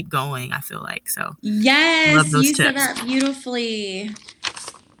 keep going, I feel like. So yes, love those you tips. said that beautifully.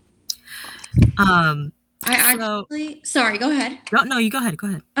 Sorry, go ahead. No, you go ahead.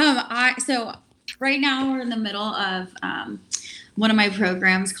 So right now we're in the middle of one of my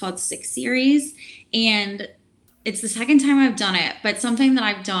programs called 6 Series, and it's the second time I've done it, but something that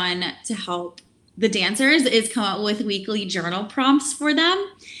I've done to help the dancers is come up with weekly journal prompts for them.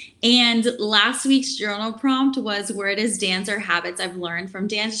 And last week's journal prompt was, where does dance or habits I've learned from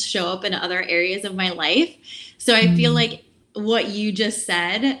dance show up in other areas of my life? So I feel like what you just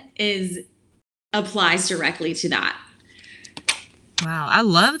said applies directly to that. Wow, I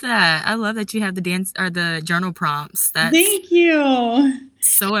love that. I love that you have the dance or the journal prompts. That's Thank you.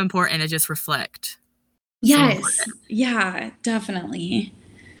 so important to just reflect. So Yes. important. Yeah, definitely.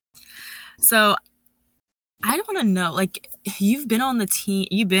 So I want to know, like, you've been on the team,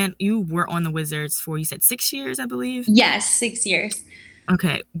 you were on the Wizards for, you said 6 years, I believe? Yes, 6 years.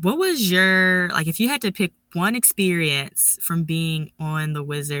 Okay. What was your, like, if you had to pick one experience from being on the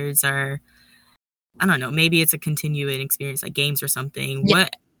Wizards, or I don't know, maybe it's a continuing experience like games or something. Yeah.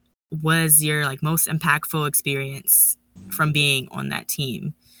 What was your like most impactful experience from being on that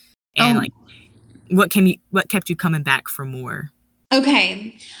team? And Oh, like what kept you coming back for more?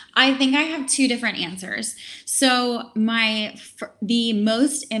 okay. I think I have two different answers. So, the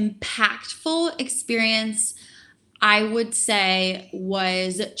most impactful experience I would say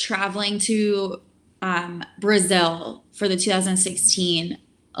was traveling to Brazil for the 2016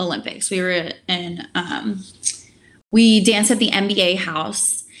 Olympics. We danced at the NBA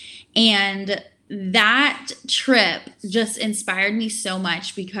house, and that trip just inspired me so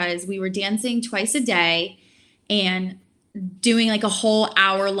much because we were dancing twice a day and doing like a whole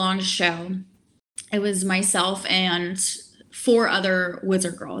hour long show. It was myself and four other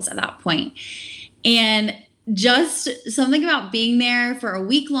Wizard girls at that point. And just something about being there for a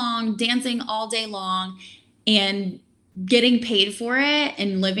week long, dancing all day long, and getting paid for it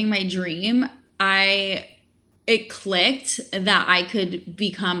and living my dream, it clicked that I could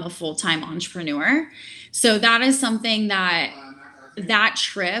become a full-time entrepreneur. So that is something that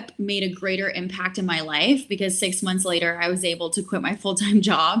trip made a greater impact in my life, because 6 months later I was able to quit my full-time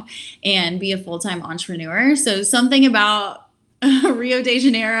job and be a full-time entrepreneur. So something about Rio de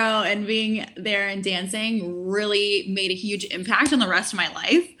Janeiro and being there and dancing really made a huge impact on the rest of my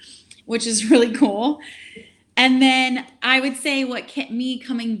life, which is really cool. And then I would say what kept me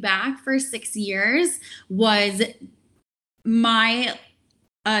coming back for 6 years was my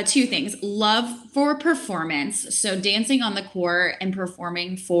two things: love for performance, so dancing on the court and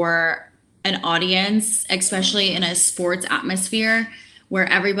performing for an audience, especially in a sports atmosphere where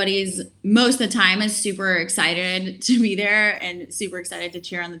everybody's most of the time is super excited to be there and super excited to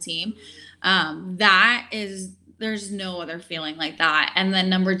cheer on the team. There's no other feeling like that. And then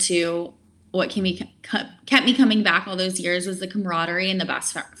number two, what kept me coming back all those years was the camaraderie and the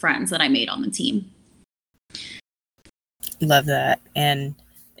best friends that I made on the team. Love that. And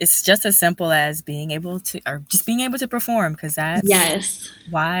it's just as simple as being able to perform, because that's Yes.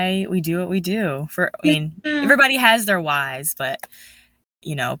 why we do what we do. Everybody has their whys, but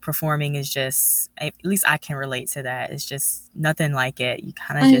performing is just, at least I can relate to that. It's just nothing like it. You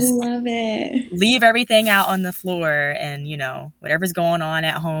kind of just love it. Leave everything out on the floor, and whatever's going on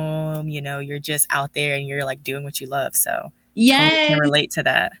at home, you're just out there and you're like doing what you love. So yes, totally can relate to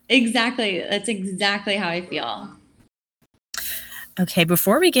that. Exactly. That's exactly how I feel. Okay,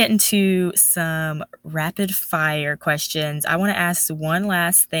 before we get into some rapid fire questions, I want to ask one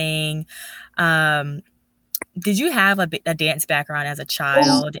last thing. Did you have a dance background as a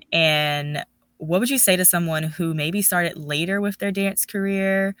child? And what would you say to someone who maybe started later with their dance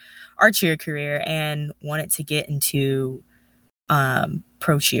career or cheer career and wanted to get into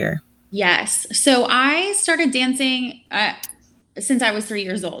pro cheer? Yes. So I started dancing since I was 3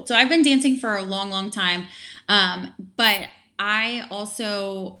 years old. So I've been dancing for a long, long time. But I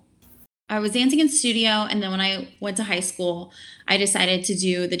was dancing in studio, and then when I went to high school, I decided to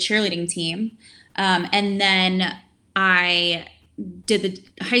do the cheerleading team. And then I did the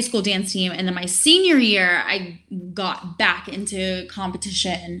high school dance team. And then my senior year, I got back into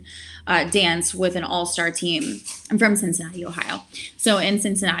competition dance with an all-star team. I'm from Cincinnati, Ohio. So in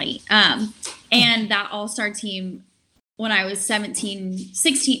Cincinnati. And that all-star team, when I was 17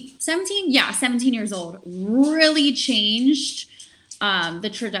 years old, really changed the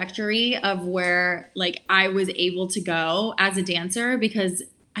trajectory of where like I was able to go as a dancer. Because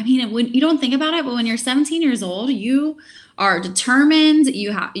when you don't think about it, but when you're 17 years old, you are determined,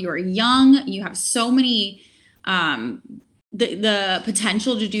 you're young, you have so many the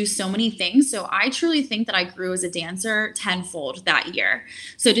potential to do so many things. So I truly think that I grew as a dancer tenfold that year.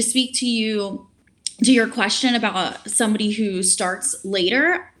 So to speak to your question about somebody who starts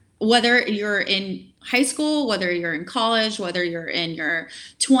later, whether you're in high school, whether you're in college, whether you're in your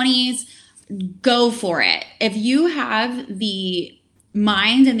 20s, go for it. If you have the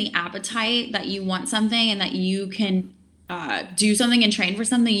mind and the appetite that you want something and that you can do something and train for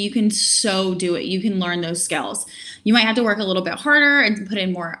something, you can so do it. You can learn those skills. You might have to work a little bit harder and put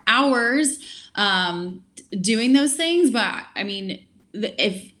in more hours doing those things. But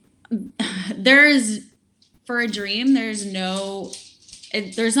if there's, for a dream, there's not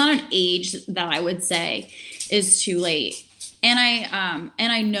an age that I would say is too late. And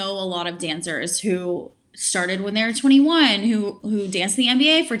I know a lot of dancers who started when they were 21 who danced in the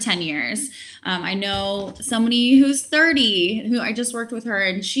NBA for 10 years. I know somebody who's 30 who I just worked with her,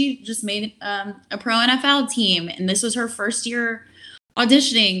 and she just made a pro NFL team, and this was her first year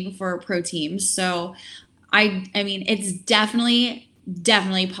auditioning for pro teams. So I mean, it's definitely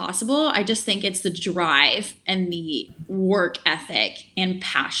possible. I just think it's the drive and the work ethic and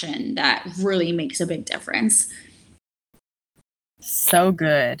passion that really makes a big difference. So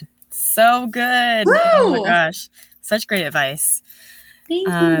good. So good. Woo! Oh my gosh. Such great advice. Thank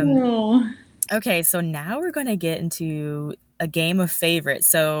you. Okay, so now we're going to get into a game of favorites.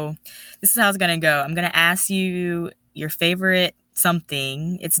 So this is how it's going to go. I'm going to ask you your favorite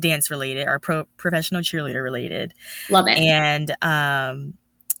something. It's dance related or professional cheerleader related. Love it. And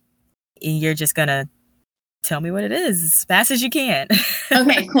you're just going to tell me what it is as fast as you can.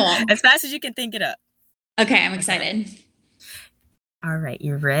 Okay, cool. As fast as you can think it up. Okay, I'm excited. All right,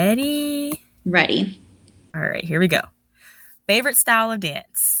 you ready? Ready. All right, here we go. Favorite style of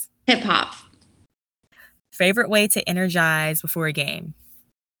dance? Hip hop. Favorite way to energize before a game?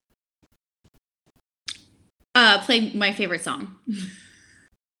 Play my favorite song.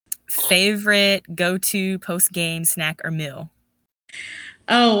 Favorite go-to post-game snack or meal?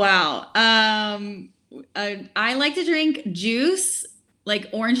 Oh, wow. I like to drink juice, like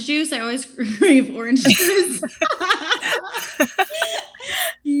orange juice. I always crave orange juice.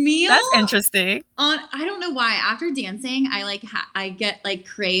 Meal. That's interesting. I don't know why. After dancing, I get like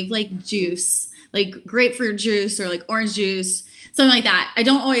crave like juice, like grapefruit juice or like orange juice, something like that. I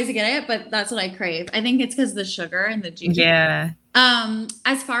don't always get it, but that's what I crave. I think it's because the sugar and the juice. Yeah.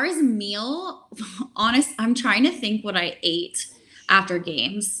 As far as meal, I'm trying to think what I ate after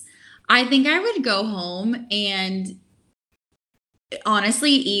games. I think I would go home and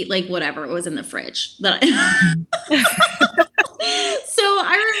honestly eat like whatever was in the fridge. So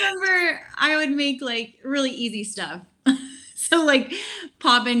I remember I would make like really easy stuff. So like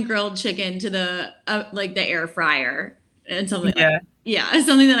pop in grilled chicken to the like the air fryer and something. Yeah.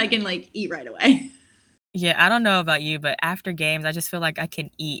 Something that I can like eat right away. Yeah, I don't know about you, but after games, I just feel like I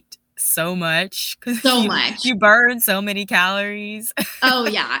can eat so much. Much. You burn so many calories. Oh,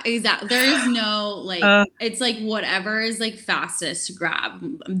 yeah, exactly. There is no, like, it's like whatever is, like, fastest to grab.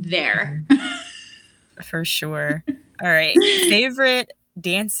 I'm there. For sure. All right. Favorite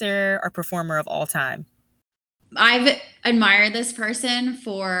dancer or performer of all time? I've admired this person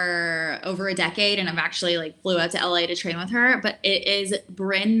for over a decade, and I've actually, like, flew out to LA to train with her. But it is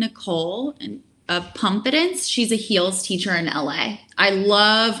Bryn Nicole of Pumpidence. She's a heels teacher in LA. I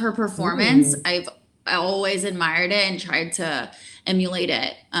love her performance. Ooh. I've always admired it and tried to emulate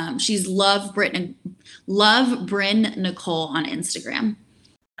it. She's Love Bryn Nicole on Instagram.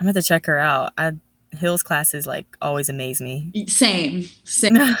 I'm going to check her out. Heels classes like always amaze me. Same. That's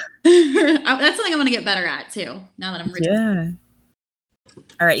something I'm going to get better at too. Now that I'm rich. Yeah.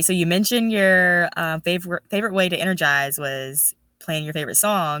 All right. So you mentioned your favorite way to energize was playing your favorite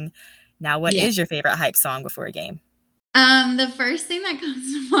song. Now, what is your favorite hype song before a game? The first thing that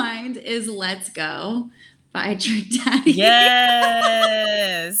comes to mind is "Let's Go" by Trick Daddy.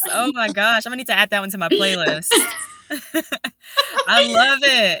 Yes. Oh my gosh, I'm gonna need to add that one to my playlist. I love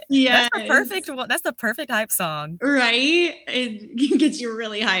it. Yeah, that's the perfect hype song. Right? It gets you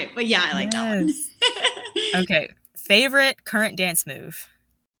really hyped. But yeah, I like that one. Okay. Favorite current dance move?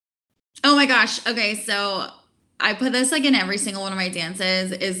 Oh my gosh. Okay, so I put this like in every single one of my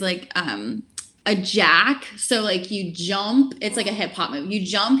dances is like a jack. So like you jump, it's like a hip hop move. You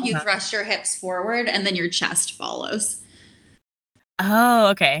jump, you thrust your hips forward, and then your chest follows. Oh,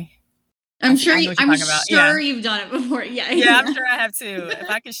 okay. I'm sure you've done it before. Yeah, I'm sure I have too. If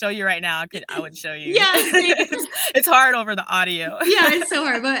I could show you right now, I would show you. Yeah, it's hard over the audio. Yeah, it's so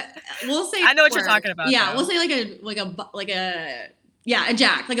hard, but we'll say I know what you're talking about. Yeah, we'll say a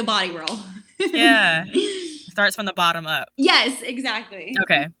jack, like a body roll. Yeah. Starts from the bottom up. Yes, exactly.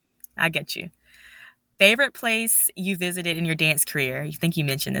 Okay. I get you. Favorite place you visited in your dance career? You think you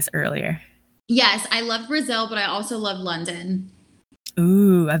mentioned this earlier. Yes, I love Brazil, but I also love London.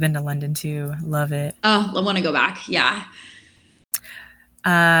 Ooh, I've been to London too. Love it. Oh, I want to go back. Yeah.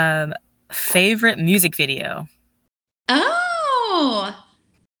 Favorite music video? Oh.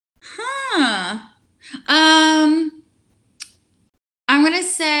 Huh. I'm going to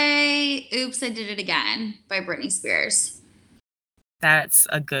say Oops, I Did It Again by Britney Spears. That's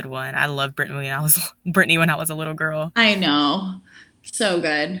a good one. I loved Britney when I was a little girl. I know. So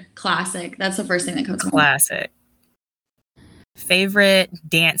good. Classic. That's the first thing that comes to mind. Classic. Favorite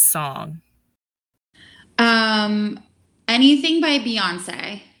dance song? Anything by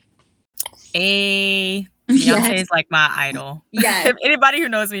Beyonce. Beyonce Yes. is like my idol. Yes. If anybody who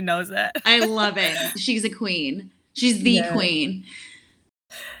knows me knows that. I love it. She's a queen. She's the queen.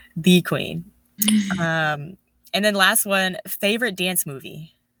 The queen. And then last one, favorite dance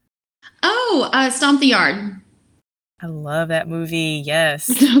movie. Oh, Stomp the Yard. I love that movie. Yes.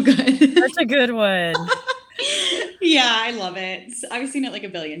 So good. Such a good one. Yeah, I love it. I've seen it like a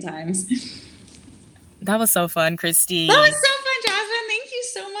billion times. That was so fun, Christie. That was so fun, Jasmine. Thank you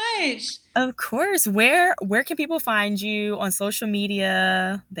so much. Of course. Where can people find you on social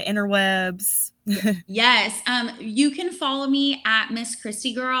media, the interwebs? Yes. You can follow me at Miss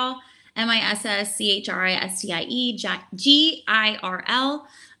Christie Girl, MISSCHRISTIE GIRL.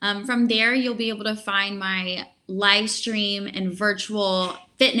 From there, you'll be able to find my live stream and virtual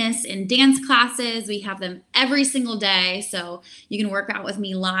fitness and dance classes. We have them every single day, so you can work out with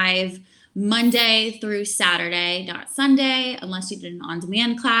me live Monday through Saturday, not Sunday, unless you did an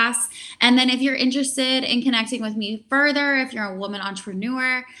on-demand class. And then if you're interested in connecting with me further, if you're a woman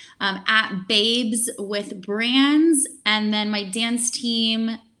entrepreneur, at Babes with Brands. And then my dance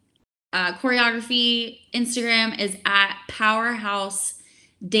team choreography Instagram is at Powerhouse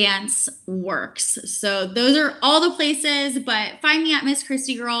Dance Works. So those are all the places, but find me at Miss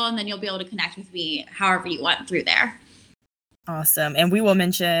Christie Girl, and then you'll be able to connect with me however you want through there. Awesome. And we will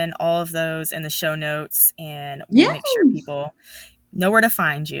mention all of those in the show notes, and we'll make sure people know where to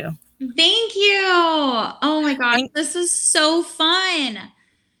find you. Thank you. Oh my gosh, this was so fun.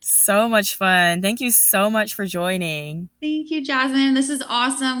 So much fun. Thank you so much for joining. Thank you, Jasmine. This is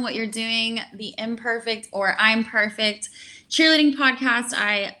awesome what you're doing. The Imperfect or I'm Perfect cheerleading podcast.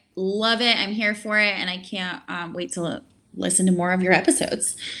 I love it. I'm here for it. And I can't wait to listen to more of your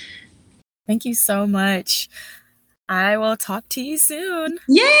episodes. Thank you so much. I will talk to you soon.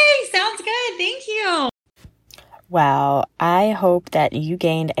 Yay! Sounds good. Thank you. Wow. I hope that you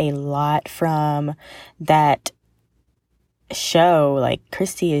gained a lot from that show. Like,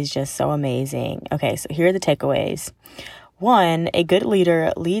 Christie is just so amazing. Okay, so here are the takeaways. 1, a good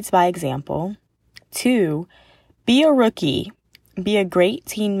leader leads by example. 2, be a rookie. Be a great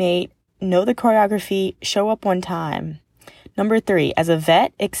teammate. Know the choreography. Show up on time. Number 3, as a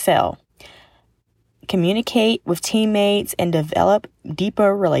vet, excel. Communicate with teammates and develop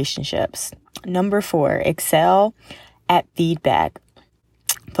deeper relationships. Number 4, excel at feedback.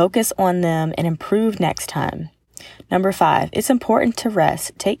 Focus on them and improve next time. Number 5, it's important to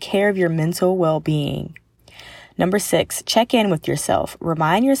rest. Take care of your mental well-being. Number 6, check in with yourself.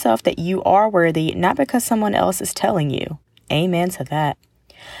 Remind yourself that you are worthy, not because someone else is telling you. Amen to that.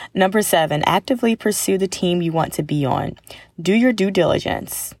 Number 7, actively pursue the team you want to be on. Do your due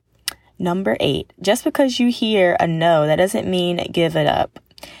diligence. Number 8, just because you hear a no, that doesn't mean give it up.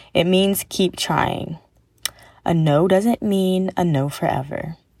 It means keep trying. A no doesn't mean a no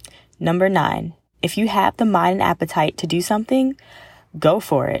forever. Number 9, if you have the mind and appetite to do something, go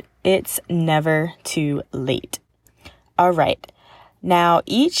for it. It's never too late. All right. Now,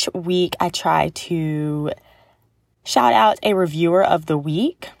 each week I try to shout out a reviewer of the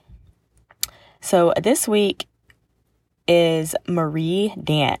week. So this week is Marie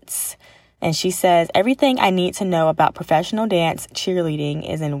Dance. And she says, everything I need to know about professional dance cheerleading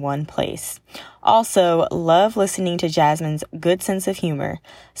is in one place. Also, love listening to Jasmine's good sense of humor.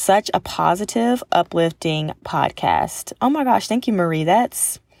 Such a positive, uplifting podcast. Oh my gosh, thank you, Marie.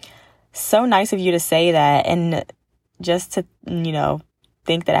 That's so nice of you to say that. And just to,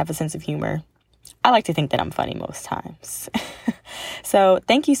 think that I have a sense of humor. I like to think that I'm funny most times. So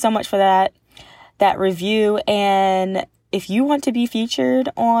thank you so much for that review. And if you want to be featured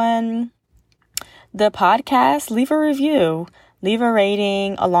on the podcast, leave a review, leave a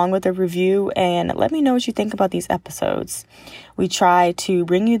rating along with a review, and let me know what you think about these episodes. We try to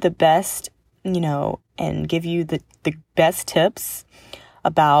bring you the best, and give you the best tips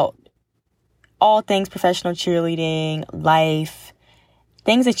about all things professional cheerleading, life,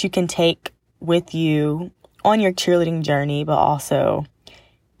 things that you can take with you on your cheerleading journey, but also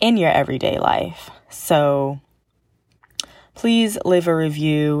in your everyday life. So please leave a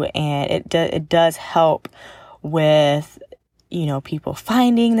review, and it does help with, people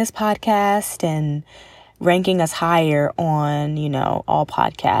finding this podcast and ranking us higher on, all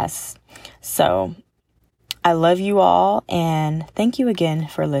podcasts. So I love you all, and thank you again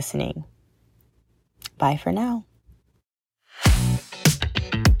for listening. Bye for now.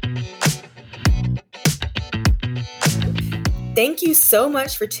 Thank you so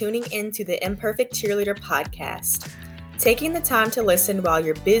much for tuning in to the Imperfect Cheerleader podcast. Taking the time to listen while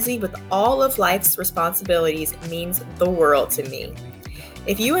you're busy with all of life's responsibilities means the world to me.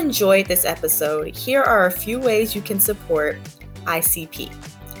 If you enjoyed this episode, here are a few ways you can support ICP.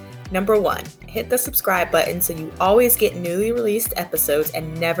 Number 1, hit the subscribe button so you always get newly released episodes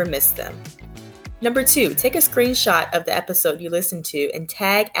and never miss them. Number 2, take a screenshot of the episode you listened to and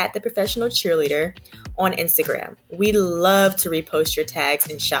tag at the professional cheerleader on Instagram. We love to repost your tags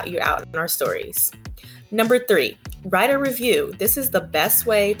and shout you out in our stories. Number 3, write a review. This is the best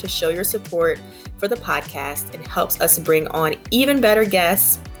way to show your support for the podcast and helps us bring on even better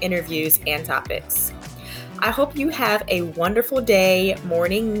guests, interviews, and topics. I hope you have a wonderful day,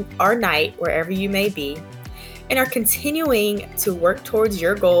 morning, or night, wherever you may be, and are continuing to work towards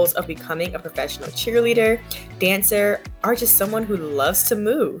your goals of becoming a professional cheerleader, dancer, or just someone who loves to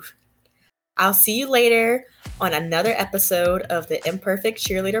move. I'll see you later on another episode of the Imperfect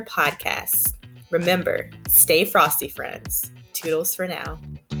Cheerleader Podcast. Remember, stay frosty, friends. Toodles for now.